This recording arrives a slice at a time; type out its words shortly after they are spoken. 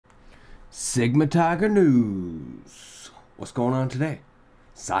Sigma Tiger News. What's going on today?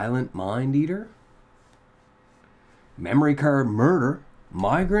 Silent Mind Eater? Memory card murder?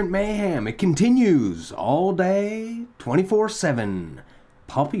 Migrant mayhem. It continues all day, 24/7.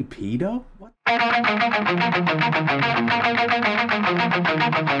 Puppy Paedo? What?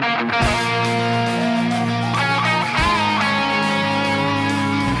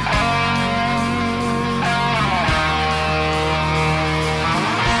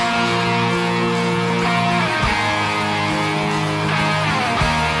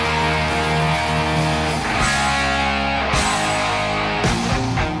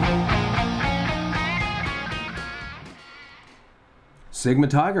 Sigma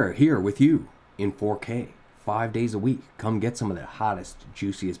Tiger here with you in 4K, 5 days a week. Come get some of the hottest,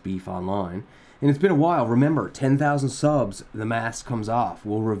 juiciest beef online. And it's been a while. Remember, 10,000 subs, the mask comes off.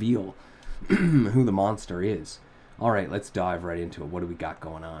 We'll reveal who the monster is. All right, let's dive right into it. What do we got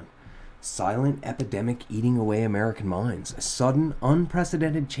going on? Silent epidemic eating away American minds. A sudden,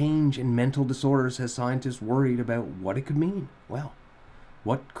 unprecedented change in mental disorders has scientists worried about what it could mean. Well,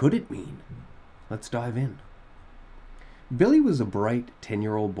 what could it mean? Let's dive in. Billy was a bright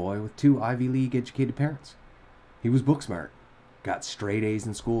 10-year-old boy with two Ivy League educated parents. He was book smart, got straight A's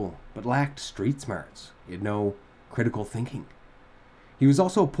in school, but lacked street smarts. He had no critical thinking. He was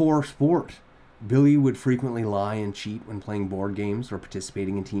also a poor sport. Billy would frequently lie and cheat when playing board games or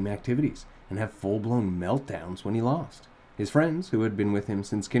participating in team activities, and have full-blown meltdowns when he lost. His friends, who had been with him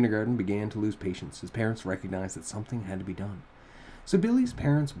since kindergarten, began to lose patience. His parents recognized that something had to be done. So Billy's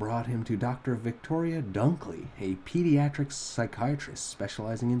parents brought him to Dr. Victoria Dunkley, a pediatric psychiatrist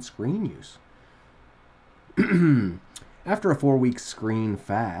specializing in screen use. After a 4-week screen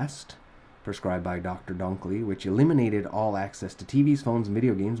fast, prescribed by Dr. Dunkley, which eliminated all access to TVs, phones, and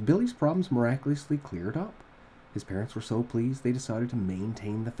video games, Billy's problems miraculously cleared up. His parents were so pleased they decided to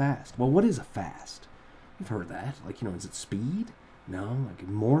maintain the fast. Well, what is a fast? You've heard that. Like, is it speed? No, like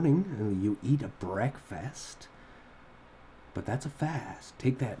morning, and you eat a breakfast. But that's a fast.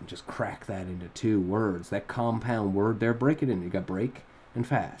 Take that and just crack that into two words. That compound word there, break it in. You got break and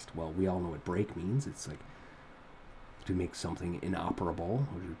fast. Well, we all know what break means. It's like to make something inoperable,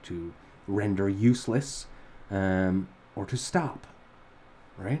 or to render useless, or to stop,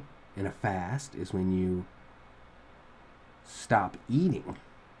 right? And a fast is when you stop eating.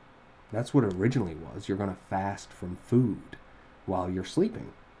 That's what it originally was. You're going to fast from food while you're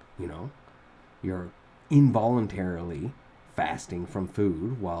sleeping, You're involuntarily fasting from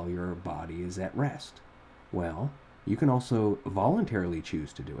food while your body is at rest. Well, you can also voluntarily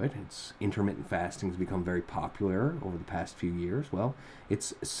choose to do it. Intermittent fasting has become very popular over the past few years. Well,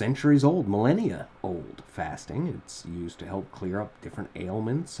 it's centuries old, millennia old fasting. It's used to help clear up different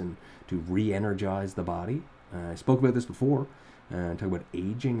ailments and to re-energize the body. I spoke about this before. Talk about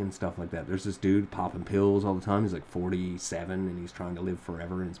aging and stuff like that. There's this dude popping pills all the time. He's like 47 and he's trying to live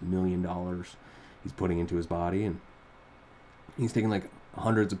forever, and it's $1 million he's putting into his body, and he's taking like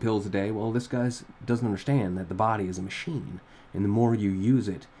hundreds of pills a day. Well, this guy doesn't understand that the body is a machine, and the more you use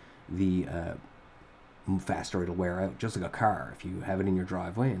it, the faster it'll wear out, just like a car. If you have it in your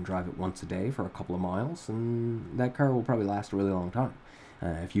driveway and drive it once a day for a couple of miles, then that car will probably last a really long time.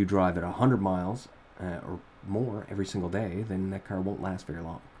 If you drive it 100 miles or more every single day, then that car won't last very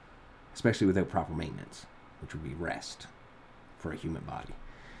long, especially without proper maintenance, which would be rest for a human body.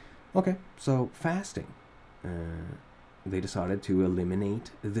 Okay, so fasting. They decided to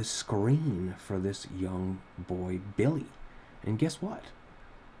eliminate the screen for this young boy, Billy. And guess what?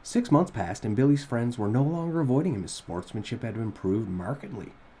 6 months passed, and Billy's friends were no longer avoiding him. His sportsmanship had improved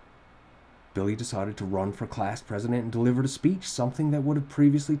markedly. Billy decided to run for class president and delivered a speech, something that would have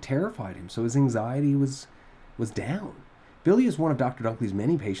previously terrified him, so his anxiety was down. Billy is one of Dr. Dunkley's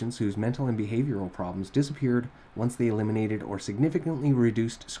many patients whose mental and behavioral problems disappeared once they eliminated or significantly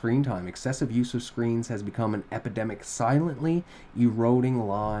reduced screen time. Excessive use of screens has become an epidemic, silently eroding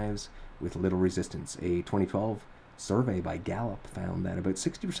lives with little resistance. A 2012 survey by Gallup found that about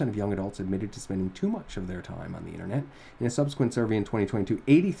 60% of young adults admitted to spending too much of their time on the internet. In a subsequent survey in 2022,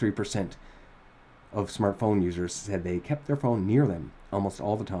 83% of smartphone users said they kept their phone near them almost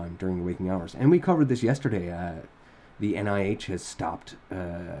all the time during the waking hours. And we covered this yesterday. The NIH has stopped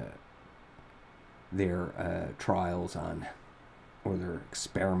their trials on, or their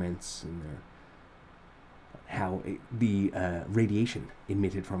experiments and how the radiation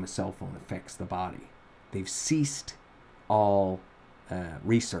emitted from a cell phone affects the body. They've ceased all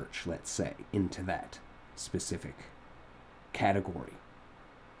research, let's say, into that specific category.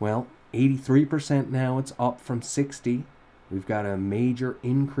 Well, 83% now, it's up from 60. We've got a major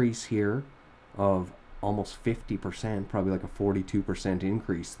increase here of almost 50%, probably like a 42%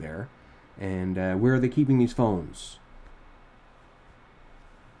 increase there. And where are they keeping these phones?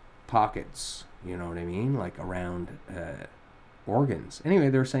 Pockets, you know what I mean? Like around organs. Anyway,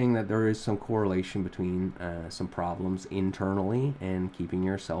 they're saying that there is some correlation between some problems internally and keeping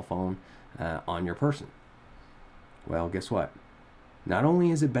your cell phone on your person. Well, guess what? Not only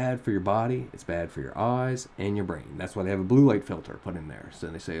is it bad for your body, it's bad for your eyes and your brain. That's why they have a blue light filter put in there. So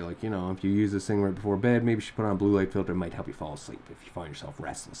they say, like, you know, if you use this thing right before bed, maybe you should put on a blue light filter. It might help you fall asleep if you find yourself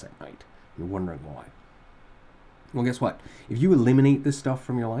restless at night. You're wondering why. Well, guess what? If you eliminate this stuff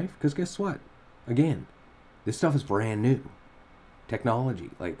from your life, because guess what? Again, this stuff is brand new. Technology,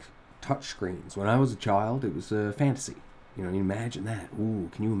 like touch screens. When I was a child, it was a fantasy. You know, imagine that.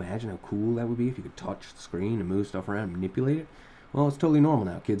 Ooh, can you imagine how cool that would be if you could touch the screen and move stuff around and manipulate it? Well, it's totally normal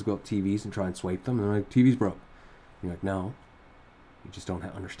now. Kids go up to TVs and try and swipe them, and they're like, TV's broke. You're like, no, you just don't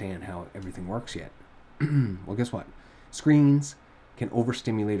understand how everything works yet. Well, guess what? Screens can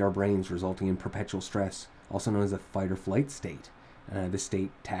overstimulate our brains, resulting in perpetual stress, also known as a fight or flight state. This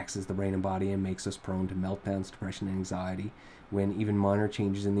state taxes the brain and body and makes us prone to meltdowns, depression, and anxiety when even minor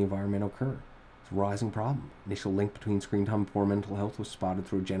changes in the environment occur. It's a rising problem. Initial link between screen time and poor mental health was spotted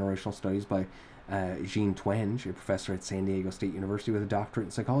through generational studies by Jean Twenge, a professor at San Diego State University with a doctorate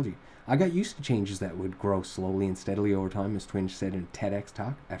in psychology. I got used to changes that would grow slowly and steadily over time, as Twenge said in a TEDx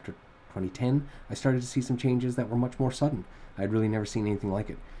talk. After 2010, I started to see some changes that were much more sudden. I'd really never seen anything like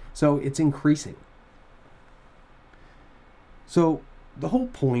it. So it's increasing. So the whole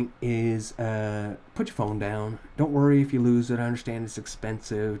point is put your phone down. Don't worry if you lose it. I understand it's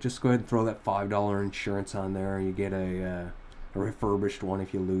expensive. Just go ahead and throw that $5 insurance on there. You get a refurbished one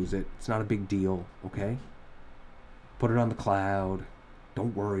if you lose it. It's not a big deal, okay? Put it on the cloud.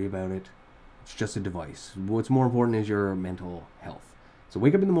 Don't worry about it. It's just a device. What's more important is your mental health. So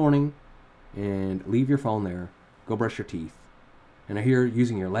wake up in the morning and leave your phone there. Go brush your teeth. And I hear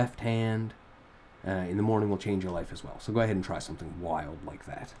using your left hand in the morning will change your life as well. So go ahead and try something wild like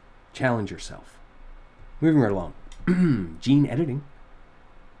that. Challenge yourself. Moving right along. Gene editing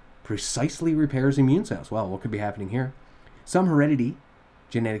precisely repairs immune cells. Well, what could be happening here? Some heredity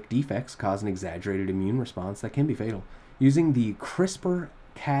genetic defects cause an exaggerated immune response that can be fatal. Using the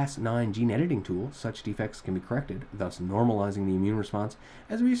CRISPR-Cas9 gene editing tool, such defects can be corrected, thus normalizing the immune response,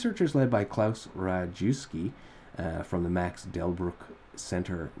 as researchers led by Klaus Rajewski from the Max Delbruck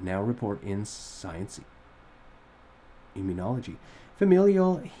Center now report in Science Immunology.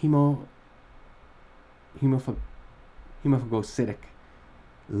 Familial hemophagocytic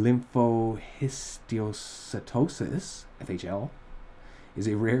lymphohistiocytosis, FHL, is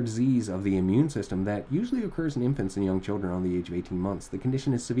a rare disease of the immune system that usually occurs in infants and young children on the age of 18 months. The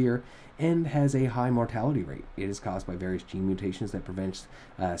condition is severe and has a high mortality rate. It is caused by various gene mutations that prevent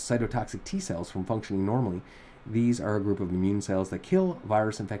cytotoxic T cells from functioning normally. These are a group of immune cells that kill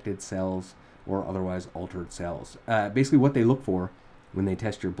virus-infected cells or otherwise altered cells. Basically, what they look for when they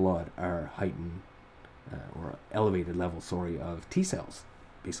test your blood are heightened or elevated levels, of T cells.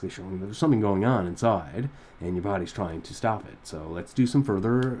 Basically showing that there's something going on inside and your body's trying to stop it. So let's do some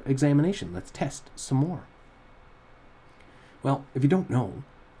further examination. Let's test some more. Well, if you don't know,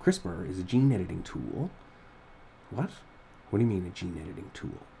 CRISPR is a gene editing tool. What? What do you mean a gene editing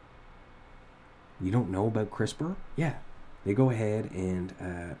tool? You don't know about CRISPR? Yeah. They go ahead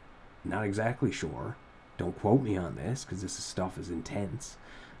and, not exactly sure, don't quote me on this because this stuff is intense.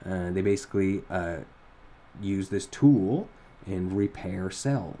 They basically use this tool and repair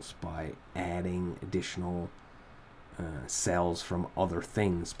cells by adding additional cells from other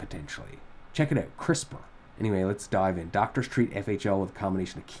things potentially. Check it out, CRISPR. Anyway, let's dive in. Doctors treat FHL with a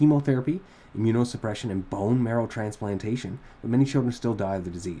combination of chemotherapy, immunosuppression, and bone marrow transplantation, but many children still die of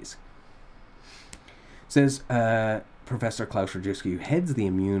the disease. Says Professor Klaus Rajewski, who heads the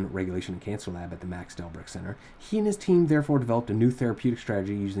Immune Regulation and Cancer Lab at the Max Delbruck Center. He and his team therefore developed a new therapeutic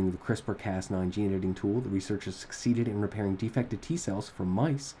strategy using the CRISPR-Cas9 gene editing tool. The researchers succeeded in repairing defected T cells from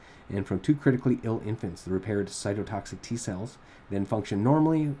mice and from 2 critically ill infants. The repaired cytotoxic T cells then function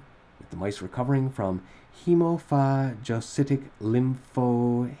normally, with the mice recovering from hemophagocytic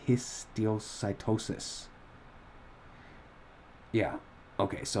lymphohistiocytosis. Yeah.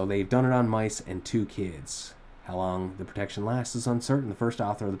 Okay, so they've done it on mice and 2 kids. How long the protection lasts is uncertain. The first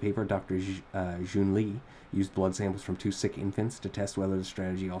author of the paper, Dr. Jun Li, used blood samples from 2 sick infants to test whether the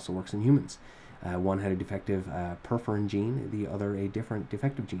strategy also works in humans. One had a defective perforin gene, the other a different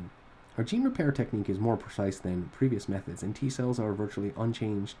defective gene. Our gene repair technique is more precise than previous methods, and T cells are virtually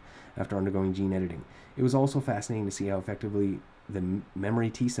unchanged after undergoing gene editing. It was also fascinating to see how effectively the memory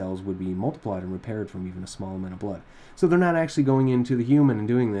T cells would be multiplied and repaired from even a small amount of blood. So they're not actually going into the human and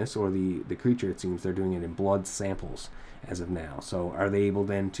doing this, or the creature, it seems. They're doing it in blood samples as of now. So are they able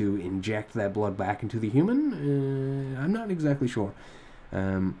then to inject that blood back into the human? I'm not exactly sure.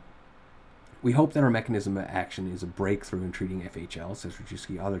 We hope that our mechanism of action is a breakthrough in treating FHL, says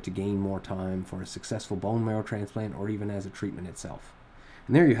Rajewski, either to gain more time for a successful bone marrow transplant or even as a treatment itself.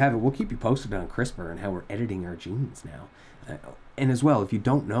 And there you have it. We'll keep you posted on CRISPR and how we're editing our genes now. And as well, if you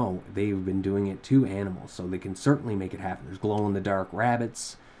don't know, they've been doing it to animals, so they can certainly make it happen. There's glow-in-the-dark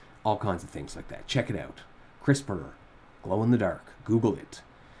rabbits, all kinds of things like that. Check it out. CRISPR, glow-in-the-dark. Google it.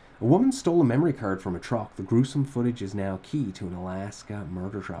 A woman stole a memory card from a truck. The gruesome footage is now key to an Alaska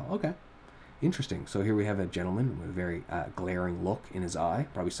murder trial. Okay. Interesting. So here we have a gentleman with a very glaring look in his eye,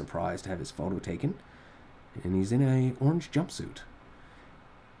 probably surprised to have his photo taken, and he's in an orange jumpsuit.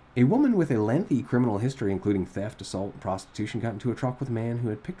 A woman with a lengthy criminal history, including theft, assault, and prostitution, got into a truck with a man who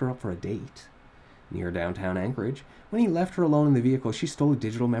had picked her up for a date near downtown Anchorage. When he left her alone in the vehicle, she stole a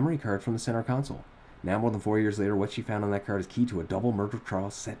digital memory card from the center console. Now, more than 4 years later, what she found on that card is key to a double murder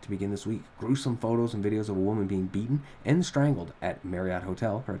trial set to begin this week. Gruesome photos and videos of a woman being beaten and strangled at Marriott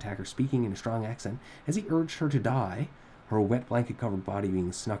Hotel, her attacker speaking in a strong accent as he urged her to die, her wet blanket-covered body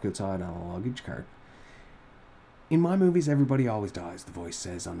being snuck outside on a luggage cart. In my movies, everybody always dies, the voice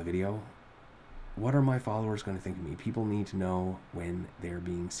says on the video. What are my followers going to think of me? People need to know when they're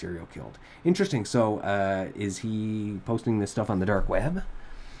being serial killed. Interesting. So, is he posting this stuff on the dark web?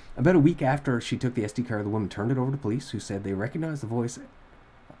 About a week after she took the SD card, the woman turned it over to police, who said they recognized the voice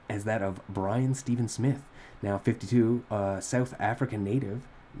as that of Brian Stephen Smith, now 52, a South African native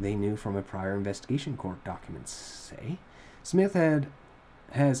they knew from a prior investigation, court documents say. Smith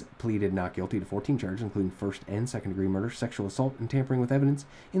has pleaded not guilty to 14 charges, including first and second degree murder, sexual assault, and tampering with evidence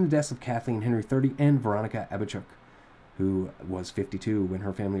in the deaths of Kathleen Henry, 30, and Veronica Abachuk, who was 52 when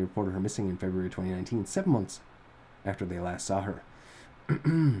her family reported her missing in February 2019, 7 months after they last saw her.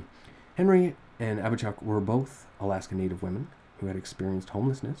 Henry and Abachuk were both Alaska Native women who had experienced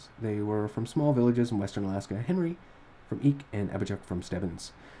homelessness. They were from small villages in western Alaska. Henry from Eek and Abachuk from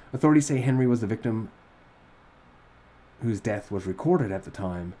Stebbins. Authorities say Henry was the victim whose death was recorded at the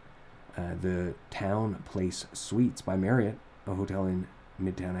time. The Town Place Suites by Marriott, a hotel in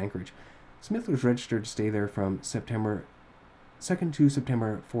Midtown Anchorage. Smith was registered to stay there from September 2nd to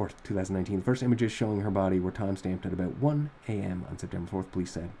September 4th, 2019. The first images showing her body were time-stamped at about 1 a.m. on September 4th,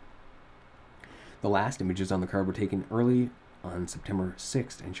 police said. The last images on the card were taken early on September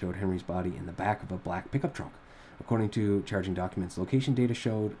 6th and showed Henry's body in the back of a black pickup truck. According to charging documents, location data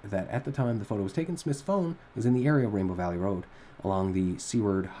showed that at the time the photo was taken, Smith's phone was in the area of Rainbow Valley Road, along the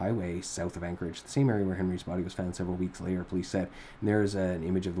Seaward Highway south of Anchorage, the same area where Henry's body was found several weeks later, police said. And there's an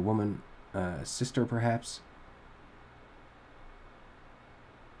image of the woman, sister perhaps.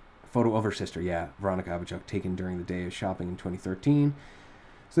 Photo of her sister, yeah, Veronica Abachuk, taken during the day of shopping in 2013.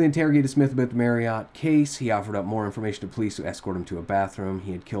 So they interrogated Smith about the Marriott case. He offered up more information to police who escorted him to a bathroom.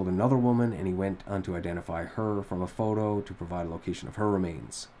 He had killed another woman, and he went on to identify her from a photo to provide a location of her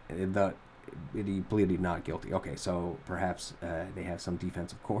remains. He pleaded not guilty. Okay, so perhaps they have some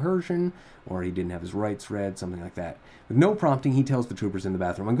defense of coercion, or he didn't have his rights read, something like that. With no prompting, he tells the troopers in the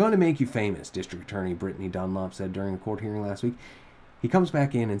bathroom, "I'm going to make you famous," District Attorney Brittany Dunlop said during a court hearing last week. He comes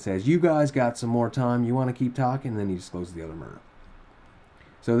back in and says, "You guys got some more time. You want to keep talking?" And then he discloses the other murder.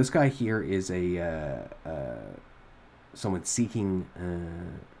 So this guy here is someone seeking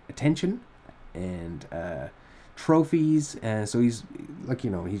attention and trophies. So he's like,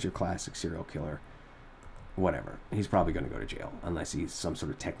 he's your classic serial killer. Whatever. He's probably going to go to jail unless he's some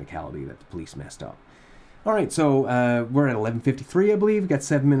sort of technicality that the police messed up. All right, so we're at 11:53, I believe. We've got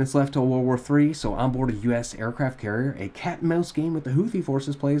 7 minutes left till World War III. So on board a U.S. aircraft carrier, a cat-and-mouse game with the Houthi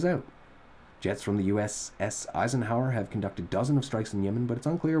forces plays out. Jets from the USS Eisenhower have conducted dozens of strikes in Yemen, but it's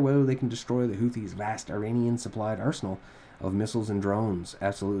unclear whether they can destroy the Houthis' vast Iranian-supplied arsenal of missiles and drones.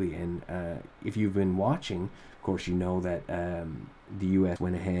 Absolutely. And if you've been watching, of course, you know that the U.S.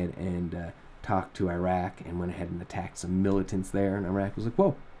 went ahead and talked to Iraq and went ahead and attacked some militants there. And Iraq was like,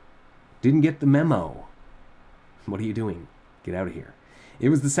 whoa, didn't get the memo. What are you doing? Get out of here. It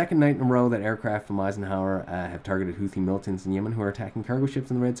was the second night in a row that aircraft from Eisenhower have targeted Houthi militants in Yemen who are attacking cargo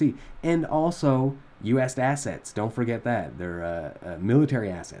ships in the Red Sea. And also U.S. assets. Don't forget that. They're military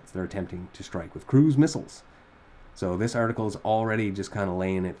assets. They're attempting to strike with cruise missiles. So this article is already just kind of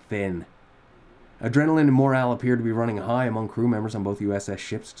laying it thin. Adrenaline and morale appear to be running high among crew members on both USS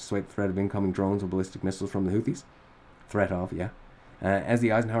ships despite the threat of incoming drones or ballistic missiles from the Houthis. Threat of, yeah. As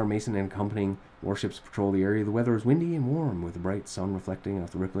the Eisenhower, Mason, and accompanying warships patrol the area, the weather is windy and warm, with the bright sun reflecting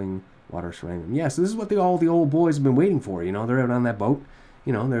off the rippling water surrounding them. Yeah, so this is what all the old boys have been waiting for. You know, they're out on that boat.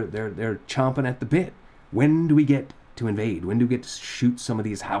 You know, they're chomping at the bit. When do we get to invade? When do we get to shoot some of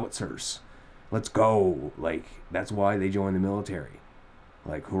these howitzers? Let's go. Like, that's why they joined the military.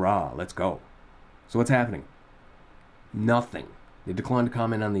 Like, hurrah, let's go. So what's happening? Nothing. They declined to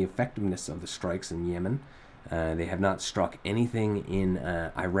comment on the effectiveness of the strikes in Yemen. They have not struck anything in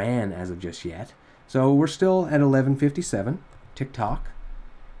Iran as of just yet. So we're still at 11:57. Tick-tock.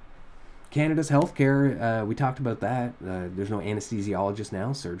 Canada's healthcare, we talked about that. There's no anesthesiologist now.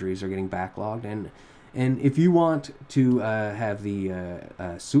 Surgeries are getting backlogged. And if you want to have the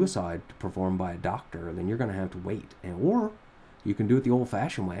suicide performed by a doctor, then you're going to have to wait. Or you can do it the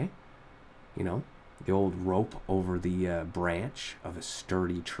old-fashioned way. You know, the old rope over the branch of a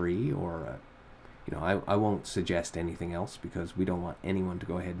sturdy tree, or you know, I won't suggest anything else because we don't want anyone to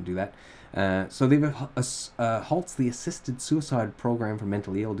go ahead and do that. So they've halts the assisted suicide program for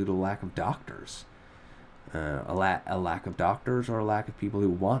mentally ill due to a lack of doctors. A lack of doctors, or a lack of people who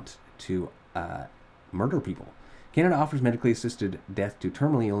want to murder people. Canada offers medically assisted death to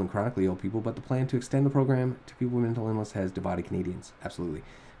terminally ill and chronically ill people, but the plan to extend the program to people with mental illness has divided Canadians. Absolutely.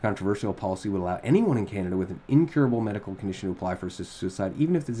 Controversial policy would allow anyone in Canada with an incurable medical condition to apply for assisted suicide,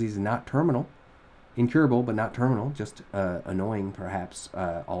 even if the disease is not terminal. Incurable, but not terminal, just annoying, perhaps,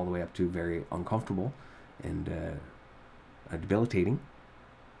 all the way up to very uncomfortable and debilitating.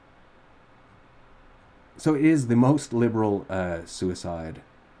 So it is the most liberal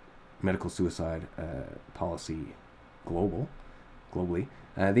medical suicide policy globally.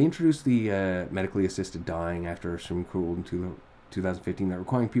 They introduced the medically assisted dying after some rule in 2015 that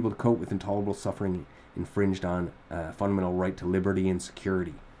requiring people to cope with intolerable suffering infringed on fundamental right to liberty and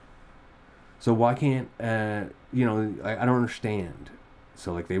security. So why can't, you know, I don't understand.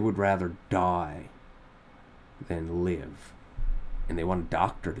 So, like, they would rather die than live. And they want a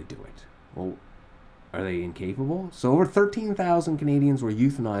doctor to do it. Well, are they incapable? So over 13,000 Canadians were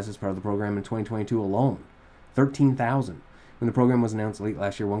euthanized as part of the program in 2022 alone. 13,000. When the program was announced late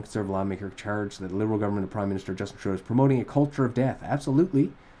last year, one Conservative lawmaker charged that the Liberal government of Prime Minister Justin Trudeau is promoting a culture of death.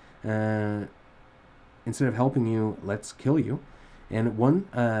 Absolutely. Instead of helping you, let's kill you. And one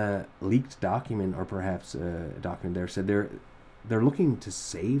leaked document, or perhaps a document there, said they're looking to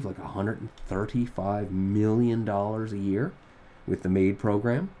save like $135 million a year with the MAID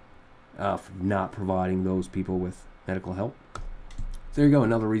program, for not providing those people with medical help. So there you go,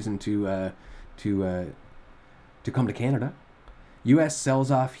 another reason to come to Canada. U.S.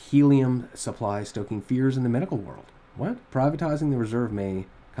 sells off helium supply, stoking fears in the medical world. What? Privatizing the reserve may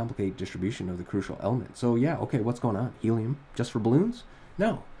complicate distribution of the crucial element. So yeah, okay, what's going on? Helium just for balloons?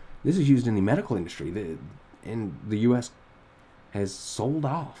 No, this is used in the medical industry. And the U.S. has sold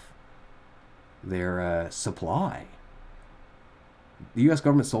off their supply. The U.S.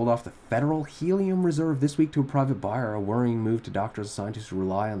 government sold off the federal helium reserve this week to a private buyer, a worrying move to doctors and scientists who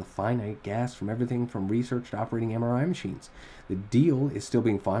rely on the finite gas from everything from research to operating MRI machines. The deal is still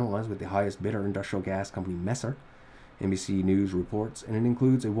being finalized with the highest bidder, industrial gas company Messer. NBC News reports, and it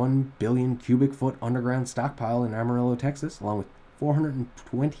includes a 1 billion cubic foot underground stockpile in Amarillo, Texas, along with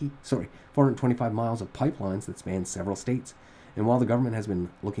 425 miles of pipelines that span several states. And while the government has been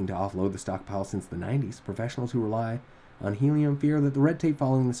looking to offload the stockpile since the 90s, professionals who rely on helium fear that the red tape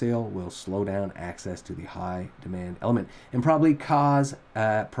following the sale will slow down access to the high demand element and probably cause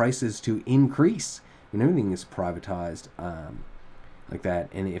prices to increase when everything is privatized like that.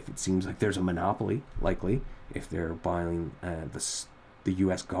 And if it seems like there's a monopoly, likely, if they're buying the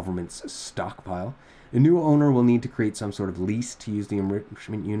U.S. government's stockpile, a new owner will need to create some sort of lease to use the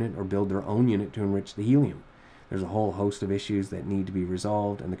enrichment unit or build their own unit to enrich the helium. There's a whole host of issues that need to be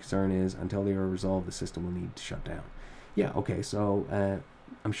resolved, and the concern is until they are resolved, the system will need to shut down. Yeah, okay, so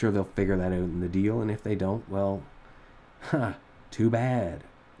I'm sure they'll figure that out in the deal, and if they don't, well, too bad.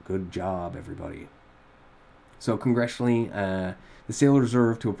 Good job, everybody. So congressionally, the sale of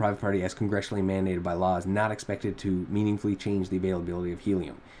reserve to a private party as congressionally mandated by law is not expected to meaningfully change the availability of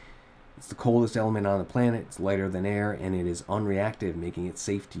helium. It's the coldest element on the planet, it's lighter than air, and it is unreactive, making it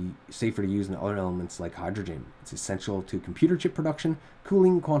safer to use than other elements like hydrogen. It's essential to computer chip production,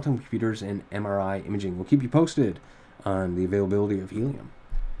 cooling, quantum computers, and MRI imaging. We'll keep you posted on the availability of helium.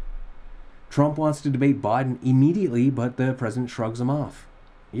 Trump wants to debate Biden immediately, but the president shrugs him off.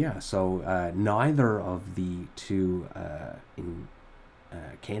 Yeah, so neither of the two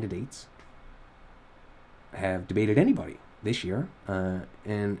candidates have debated anybody this year.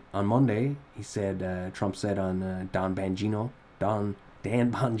 And on Monday, he said, Trump said on the Dan Bongino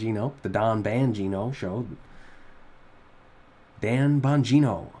show, Dan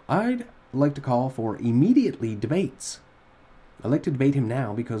Bongino. I'd like to call for immediately debates. I'd like to debate him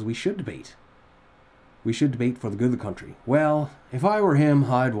now because we should debate. We should debate for the good of the country. Well, if I were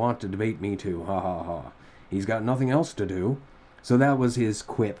him, I'd want to debate me too. Ha ha ha. He's got nothing else to do. So that was his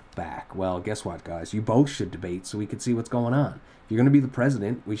quip back. Well, guess what, guys? You both should debate so we can see what's going on. If you're going to be the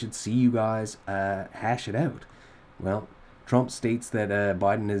president, we should see you guys hash it out. Well, Trump states that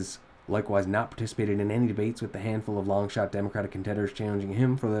Biden has likewise not participated in any debates with the handful of long-shot Democratic contenders challenging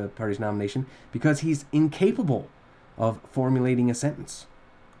him for the party's nomination because he's incapable of formulating a sentence.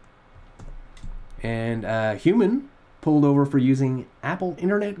 And Human pulled over for using Apple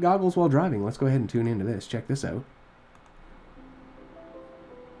Internet goggles while driving. Let's go ahead and tune into this. Check this out.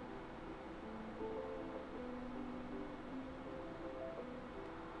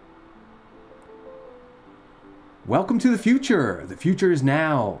 Welcome to the future. The future is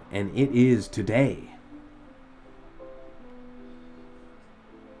now, and it is today.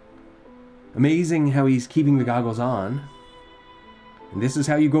 Amazing how he's keeping the goggles on. And this is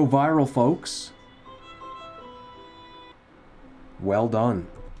how you go viral, folks. Well done.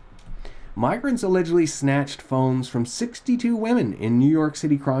 Migrants allegedly snatched phones from 62 women in New York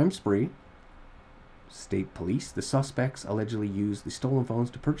City crime spree. State police. The suspects allegedly used the stolen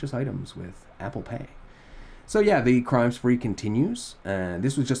phones to purchase items with Apple Pay. So yeah, the crime spree continues.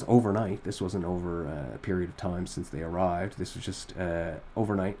 This was just overnight. This wasn't over a period of time since they arrived. This was just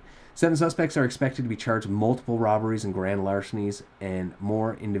overnight. 7 suspects are expected to be charged with multiple robberies and grand larcenies, and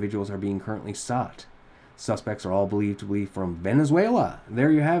more individuals are being currently sought. Suspects are all believed to be from Venezuela.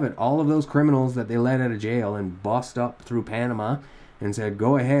 There you have it. All of those criminals that they let out of jail and bust up through Panama and said,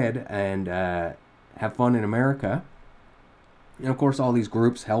 go ahead and have fun in America. And of course, all these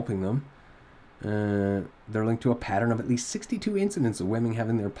groups helping them. They're linked to a pattern of at least 62 incidents of women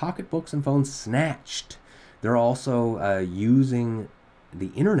having their pocketbooks and phones snatched. They're also using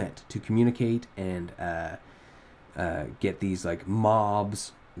the internet to communicate and get these like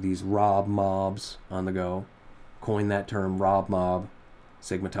mobs, these rob mobs on the go. Coin that term, rob mob,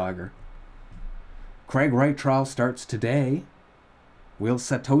 Sigma Tiger. Craig Wright trial starts today. Will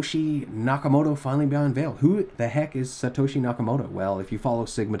Satoshi Nakamoto finally be unveiled? Who the heck is Satoshi Nakamoto? Well, if you follow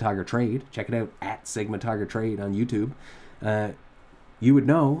Sigma Tiger Trade, check it out at Sigma Tiger Trade on YouTube, you would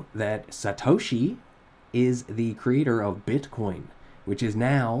know that Satoshi is the creator of Bitcoin, which is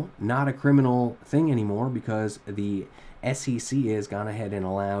now not a criminal thing anymore because the SEC has gone ahead and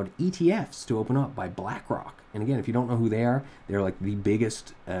allowed ETFs to open up by BlackRock. And again, if you don't know who they are, they're like the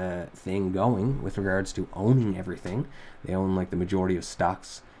biggest thing going with regards to owning everything. They own like the majority of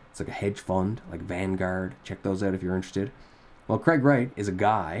stocks. It's like a hedge fund, like Vanguard. Check those out if you're interested. Well, Craig Wright is a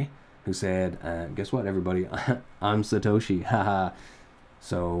guy who said, guess what, everybody? I'm Satoshi. Haha.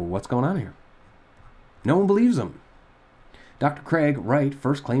 So what's going on here? No one believes him. Dr. Craig Wright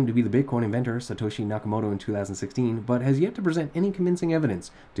first claimed to be the Bitcoin inventor, Satoshi Nakamoto, in 2016, but has yet to present any convincing evidence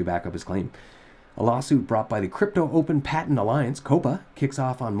to back up his claim. A lawsuit brought by the Crypto Open Patent Alliance, COPA, kicks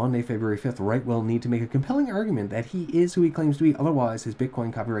off on Monday, February 5th. Wright will need to make a compelling argument that he is who he claims to be, otherwise his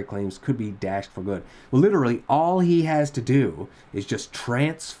Bitcoin copyright claims could be dashed for good. Well, literally, all he has to do is just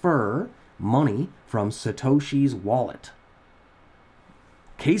transfer money from Satoshi's wallet.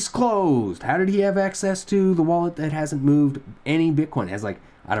 Case closed. How did he have access to the wallet that hasn't moved any Bitcoin? It has like,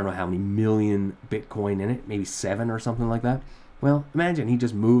 I don't know how many million Bitcoin in it, maybe 7 or something like that. Well, imagine he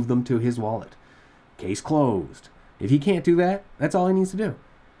just moved them to his wallet. Case closed. If he can't do that, that's all he needs to do.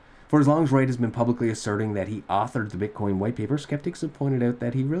 For as long as Wright has been publicly asserting that he authored the Bitcoin white paper, skeptics have pointed out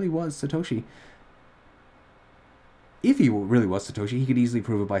that he really was Satoshi. If he really was Satoshi, he could easily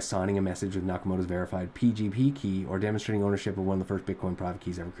prove it by signing a message with Nakamoto's verified PGP key or demonstrating ownership of one of the first Bitcoin private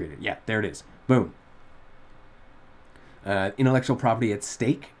keys ever created. Yeah, there it is. Boom. Intellectual property at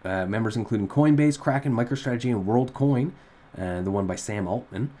stake. Members including Coinbase, Kraken, MicroStrategy, and WorldCoin, the one by Sam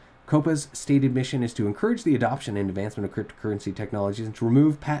Altman. COPA's stated mission is to encourage the adoption and advancement of cryptocurrency technologies and to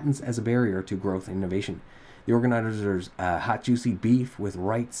remove patents as a barrier to growth and innovation. The organizers' hot, juicy beef with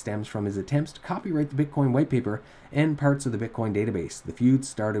Wright stems from his attempts to copyright the Bitcoin white paper and parts of the Bitcoin database. The feud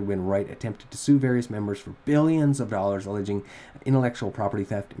started when Wright attempted to sue various members for billions of dollars, alleging intellectual property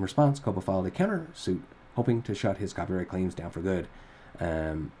theft. In response, COPA filed a countersuit, hoping to shut his copyright claims down for good.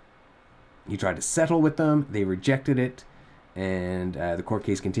 He tried to settle with them. They rejected it, and the court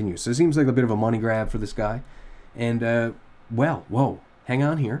case continues. So it seems like a bit of a money grab for this guy. And, well, whoa, hang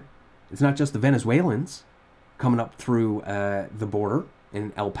on here. It's not just the Venezuelans coming up through the border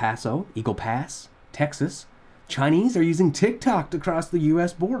in El Paso, Eagle Pass, Texas. Chinese are using TikTok to cross the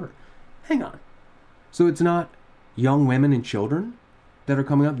U.S. border. Hang on. So it's not young women and children that are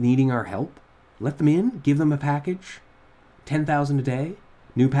coming up needing our help? Let them in, give them a package, 10,000 a day.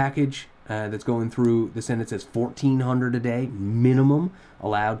 New package that's going through the Senate says 1,400 a day minimum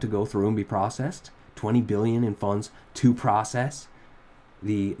allowed to go through and be processed. 20 billion in funds to process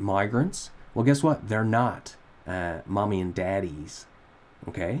the migrants. Well, guess what? They're not mommy and daddies.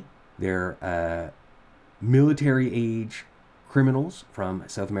 Okay? They're military age criminals from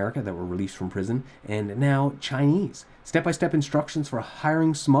South America that were released from prison, and now Chinese. Step-by-step instructions for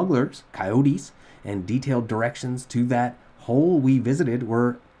hiring smugglers, coyotes, and detailed directions to that hole we visited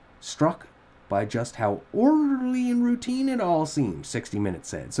were struck by just how orderly and routine it all seemed, 60 Minutes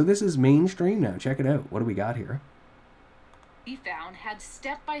said. So this is mainstream now. Check it out. What do we got here? We found had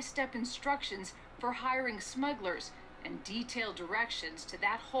step-by-step instructions for hiring smugglers and detailed directions to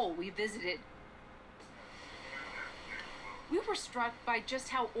that hole we visited. We were struck by just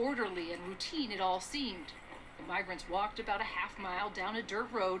how orderly and routine it all seemed. The migrants walked about a half-mile down a dirt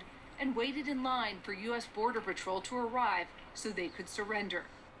road and waited in line for U.S. Border Patrol to arrive so they could surrender.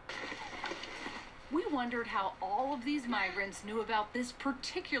 We wondered how all of these migrants knew about this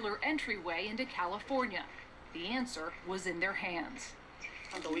particular entryway into California. The answer was in their hands.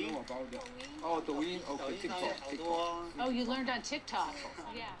 Oh, you learned on TikTok.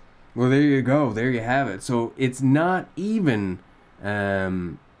 Yeah. Well, there you go. There you have it. So it's not even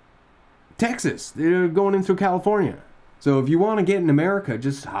Texas. They're going in through California. So if you want to get in America,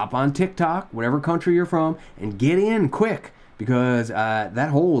 just hop on TikTok, whatever country you're from, and get in quick, because that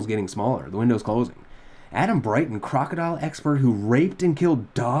hole is getting smaller. The window's closing. Adam Brighton, crocodile expert who raped and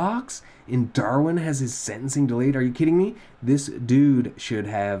killed dogs in Darwin, has his sentencing delayed. Are you kidding me? This dude should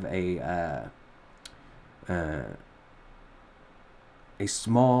have a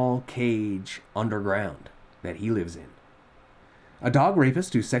small cage underground that he lives in. A dog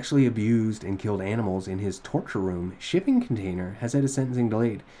rapist who sexually abused and killed animals in his torture room shipping container has had his sentencing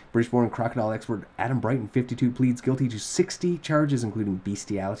delayed. British-born crocodile expert Adam Brighton, 52, pleads guilty to 60 charges, including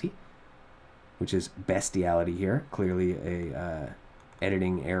bestiality, which is bestiality here, clearly a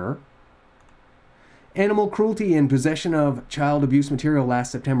editing error. Animal cruelty and possession of child abuse material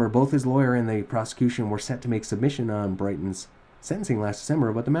last September. Both his lawyer and the prosecution were set to make submission on Brighton's sentencing last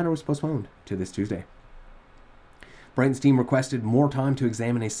December, but the matter was postponed to this Tuesday. Brighton's team requested more time to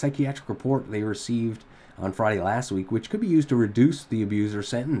examine a psychiatric report they received on Friday last week, which could be used to reduce the abuser's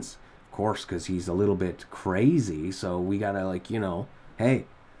sentence. Of course, because he's a little bit crazy, so we gotta, hey,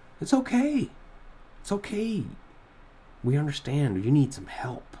 it's okay. It's okay. We understand. You need some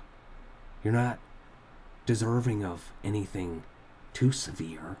help. You're not deserving of anything too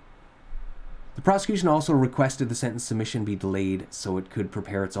severe. The prosecution also requested the sentence submission be delayed so it could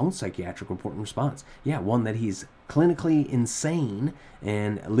prepare its own psychiatric report and response. Yeah, one that he's clinically insane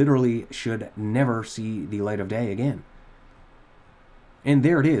and literally should never see the light of day again. And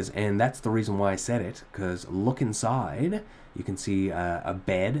there it is, and that's the reason why I said it, because look inside. You can see a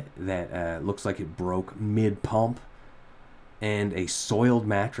bed that looks like it broke mid-pump, and a soiled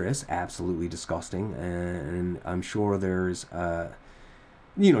mattress, absolutely disgusting. And I'm sure there's,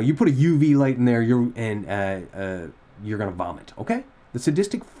 you put a UV light in there, you're gonna vomit. Okay. The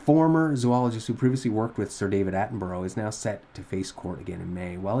sadistic former zoologist who previously worked with Sir David Attenborough is now set to face court again in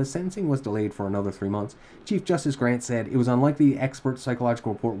May. While his sentencing was delayed for another 3 months, Chief Justice Grant said it was unlikely the expert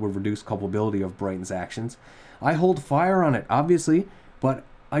psychological report would reduce culpability of Brighton's actions. I hold fire on it, obviously, but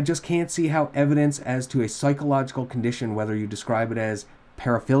I just can't see how evidence as to a psychological condition, whether you describe it as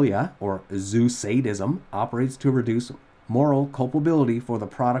paraphilia or zoosadism, operates to reduce moral culpability for the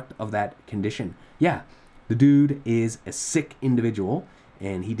product of that condition. Yeah, the dude is a sick individual,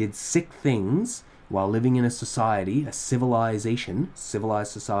 and he did sick things while living in a society, a civilized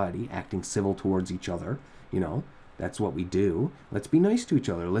society, acting civil towards each other. That's what we do. Let's be nice to each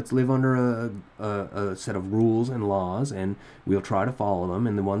other. Let's live under a set of rules and laws, and we'll try to follow them,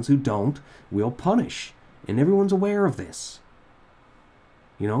 and the ones who don't, we'll punish. And everyone's aware of this.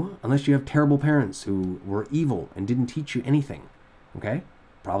 Unless you have terrible parents who were evil and didn't teach you anything. Okay?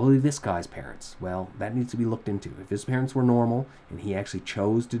 Probably this guy's parents. Well, that needs to be looked into. If his parents were normal and he actually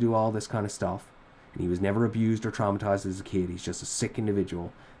chose to do all this kind of stuff, and he was never abused or traumatized as a kid, he's just a sick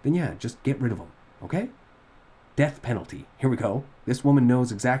individual, then yeah, just get rid of him. Okay? Death penalty. Here we go. This woman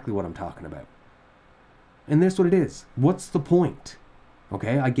knows exactly what I'm talking about. And that's what it is. What's the point?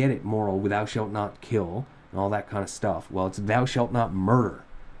 Okay, I get it, moral, thou shalt not kill, and all that kind of stuff. Well, it's thou shalt not murder.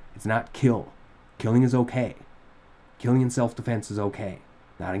 It's not kill. Killing is okay. Killing in self-defense is okay.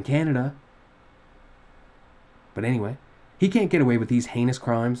 Not in Canada. But anyway, he can't get away with these heinous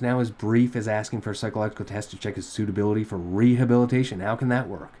crimes. Now his brief is asking for a psychological test to check his suitability for rehabilitation. How can that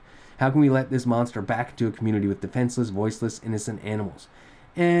work? How can we let this monster back into a community with defenseless, voiceless, innocent animals?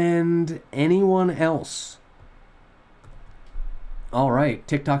 And anyone else All right,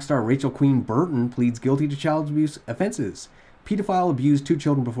 TikTok star Rachel Queen Burton pleads guilty to child abuse offenses. Pedophile abused 2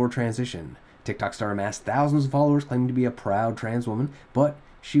 children before transition. TikTok star amassed thousands of followers claiming to be a proud trans woman, but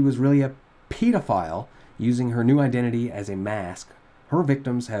she was really a pedophile using her new identity as a mask. Her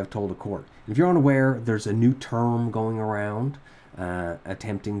victims have told a court. If you're unaware, there's a new term going around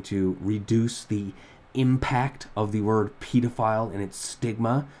attempting to reduce the impact of the word pedophile and its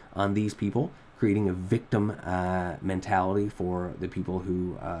stigma on these people, creating a victim mentality for the people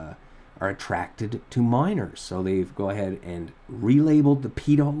who are attracted to minors. So they've go ahead and relabeled the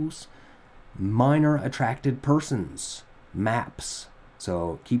pedos minor attracted persons, MAPS.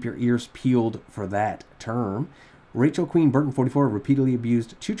 So keep your ears peeled for that term. Rachel Queen Burton, 44, repeatedly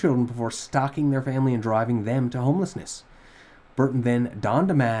abused 2 children before stalking their family and driving them to homelessness. Burton then donned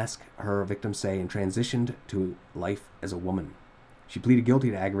a mask, her victims say, and transitioned to life as a woman. She pleaded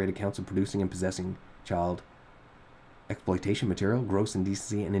guilty to aggravated counts of producing and possessing child exploitation material, gross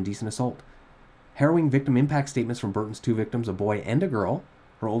indecency, and indecent assault. Harrowing victim impact statements from Burton's 2 victims, a boy and a girl.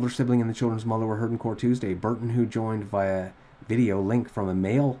 Her older sibling and the children's mother were heard in court Tuesday. Burton, who joined via video link from a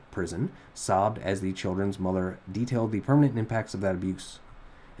male prison, sobbed as the children's mother detailed the permanent impacts of that abuse.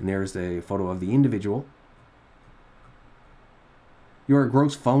 And there's a photo of the individual. "You're a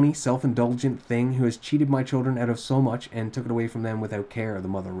gross, phony, self-indulgent thing who has cheated my children out of so much and took it away from them without care," the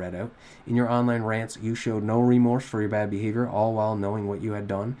mother read out. "In your online rants, you showed no remorse for your bad behavior, all while knowing what you had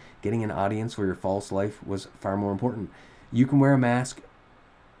done. Getting an audience for your false life was far more important. You can wear a mask.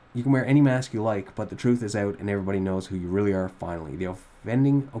 You can wear any mask you like, but the truth is out and everybody knows who you really are finally." The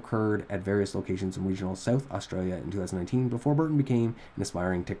offending occurred at various locations in regional South Australia in 2019 before Burton became an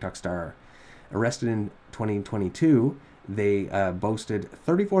aspiring TikTok star. Arrested in 2022, they boasted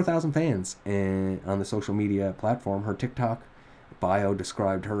 34,000 fans on the social media platform. Her TikTok bio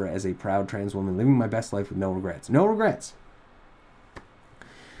described her as a proud trans woman living my best life with no regrets. No regrets.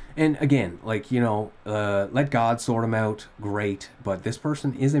 And again, like, you know, let God sort him out, great. But this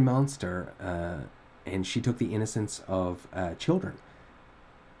person is a monster, and she took the innocence of children,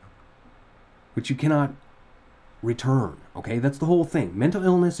 which you cannot return, okay? That's the whole thing. Mental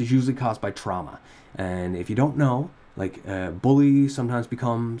illness is usually caused by trauma. And if you don't know, like, bully sometimes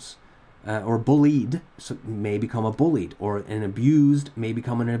becomes, or bullied may become a bullied, or an abused may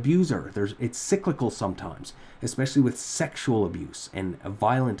become an abuser. It's cyclical sometimes, especially with sexual abuse and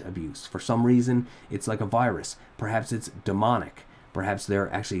violent abuse. For some reason, it's like a virus. Perhaps it's demonic. Perhaps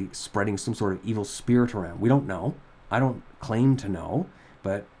they're actually spreading some sort of evil spirit around. We don't know. I don't claim to know,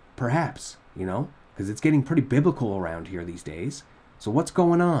 but perhaps, you know, because it's getting pretty biblical around here these days. So what's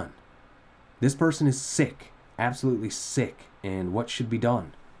going on? This person is sick, absolutely sick, and what should be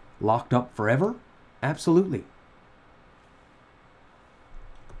done? Locked up forever? Absolutely.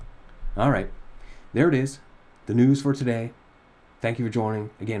 All right, there it is. The news for today. Thank you for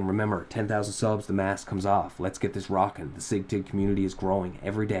joining. Again, remember, 10,000 subs, the mask comes off. Let's get this rocking. The SigTig community is growing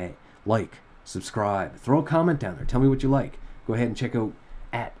every day. Like, subscribe, throw a comment down there. Tell me what you like. Go ahead and check out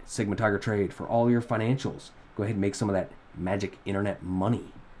at Sigma Tiger Trade for all your financials. Go ahead and make some of that magic internet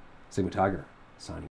money. Sigma Tiger, signing.